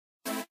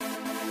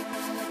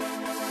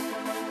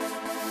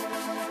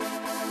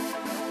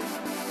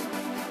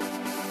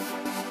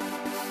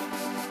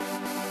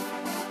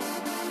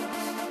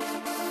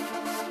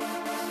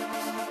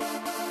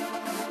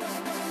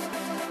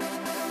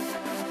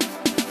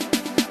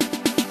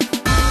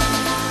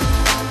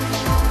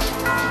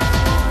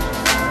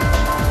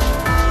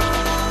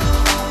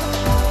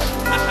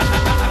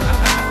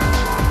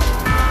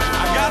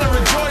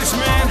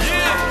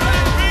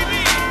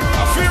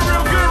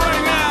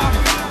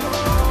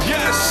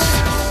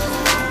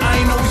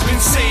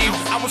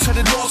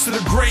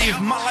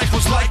grave. My life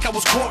was like I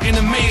was caught in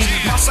a maze.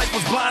 My sight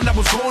was blind, I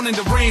was born in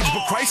the range,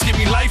 but Christ gave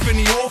me life and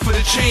he offered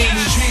a change.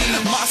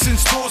 My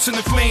sins tossed in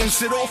the flames,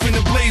 set off in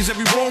the blaze.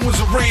 Every wrong was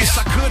erased.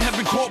 I could have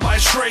been caught by a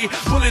stray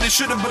bullet, it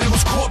should have, but it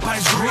was caught by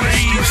his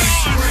grace.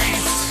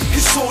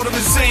 His sword of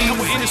his aim,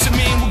 no innocent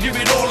man will give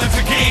it all and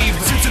forgave.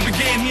 Since it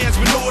began, he has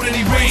been Lord and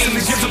he reigns. And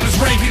he gives up his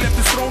rank, he left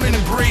his throne and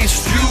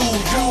embraced you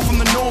from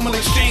the normal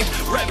exchange.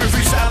 Rapping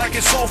freestyle like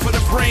it's all for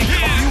the brain.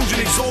 I'm huge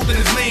and exalted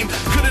his name.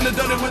 Couldn't have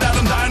done it without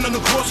him dying on the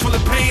cross for the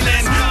pain.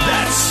 And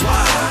that's why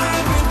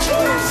I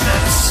rejoice.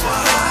 That's why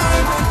I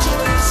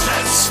rejoice.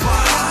 That's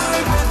why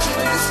I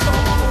rejoice.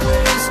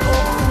 Always,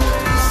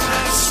 always.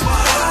 That's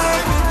why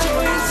I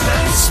rejoice.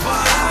 That's why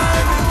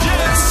I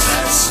rejoice.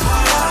 That's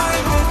why I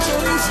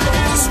rejoice.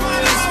 That's why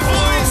my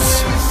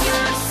voice.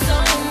 You're so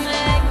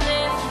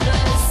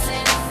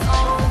magnificent,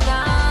 oh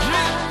God.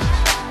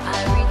 I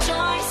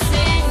rejoice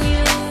in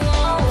you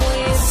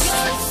always.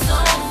 You're so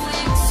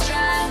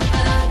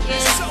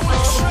extravagant,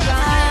 oh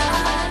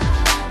God.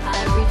 I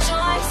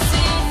rejoice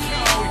in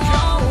you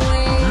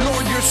always.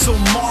 Lord, you're so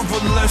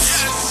marvelous.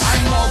 I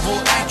marvel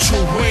at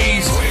your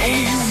ways.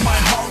 Only you my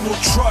heart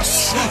will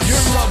trust.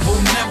 Your love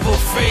will never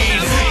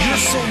fade.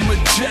 You're so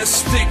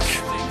majestic.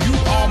 You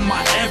are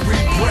my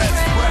every breath.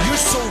 You're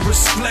so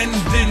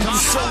resplendent,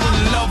 so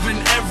in love in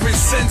every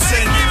sense.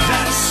 And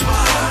that's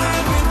why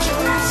I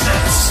rejoice.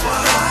 That's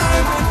why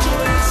I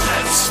rejoice.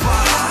 That's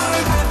why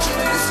I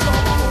rejoice.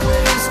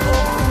 Always,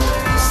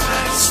 always.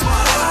 That's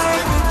why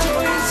I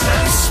rejoice.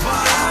 That's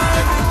why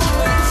I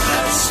rejoice.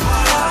 That's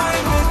why I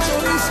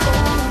rejoice.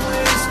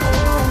 Always,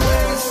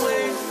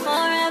 always.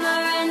 Forever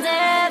and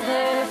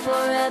ever,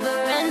 forever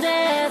and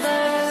ever,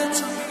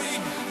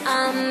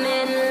 I'm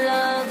in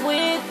love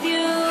with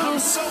you.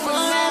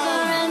 Forever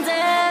and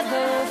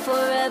ever,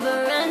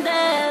 forever and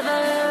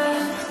ever,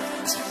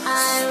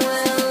 I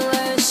will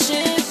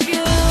worship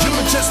you. Your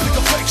majestic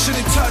affection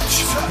and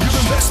touch, your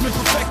investment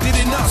perfected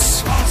in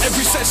us.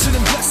 Every session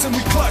and blessing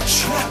we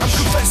clutch. I'm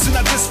confessing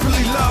I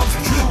desperately love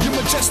your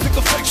majestic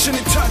affection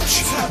and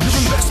touch. Your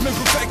investment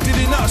perfected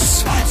in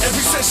us.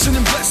 Every session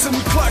and blessing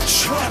we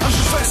clutch. I'm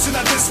confessing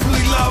I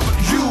desperately love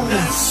you.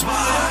 That's why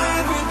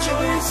I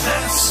rejoice.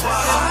 That's why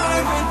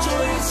I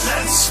rejoice.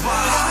 That's why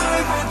I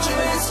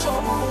rejoice.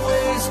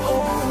 Always,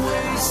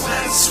 always.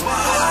 That's why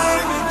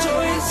I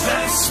rejoice.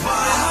 That's why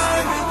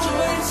I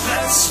rejoice.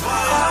 That's why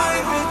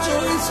I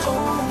rejoice.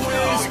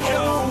 Always,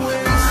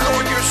 always.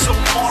 Lord, you're so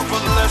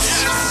marvelous.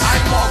 I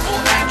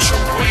marvel at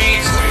your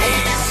ways.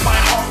 My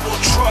heart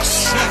will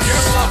trust.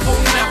 Your love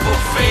will never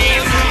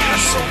fade.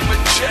 You're so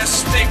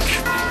majestic.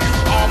 You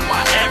are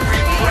my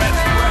every breath.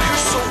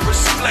 You're so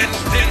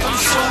resplendent.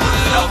 So in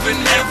love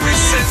in every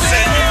sense.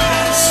 And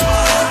that's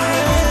why I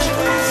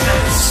rejoice.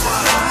 That's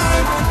why I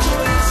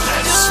rejoice.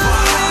 That's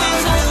why I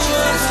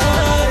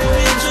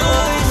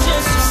rejoice.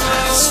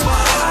 That's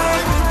why I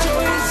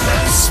rejoice.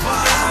 That's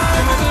why I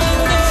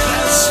rejoice.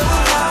 That's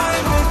why I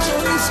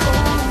rejoice.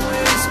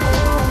 Always,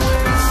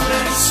 always.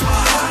 That's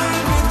why I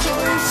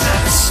rejoice.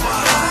 That's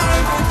why I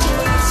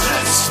rejoice.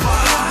 That's why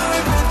I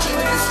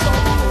rejoice.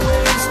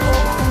 Always,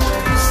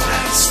 always.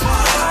 That's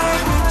why I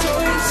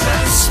rejoice.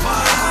 That's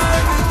why I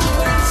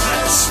rejoice.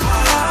 That's why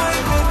I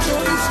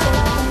rejoice.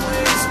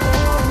 Always,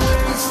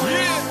 always.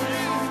 Yeah.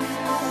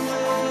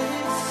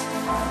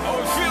 Oh,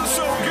 it feels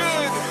so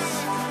good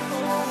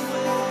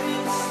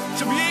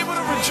to be able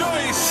to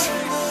rejoice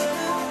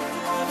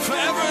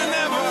forever and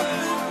ever.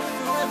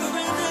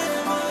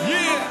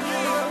 Yeah.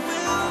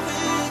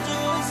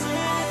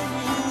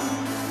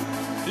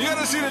 You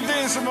gotta see the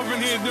dance I'm up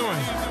in here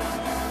doing.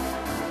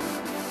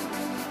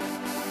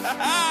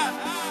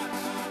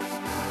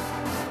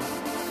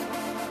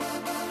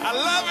 I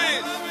love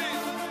it.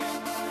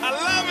 I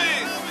love it.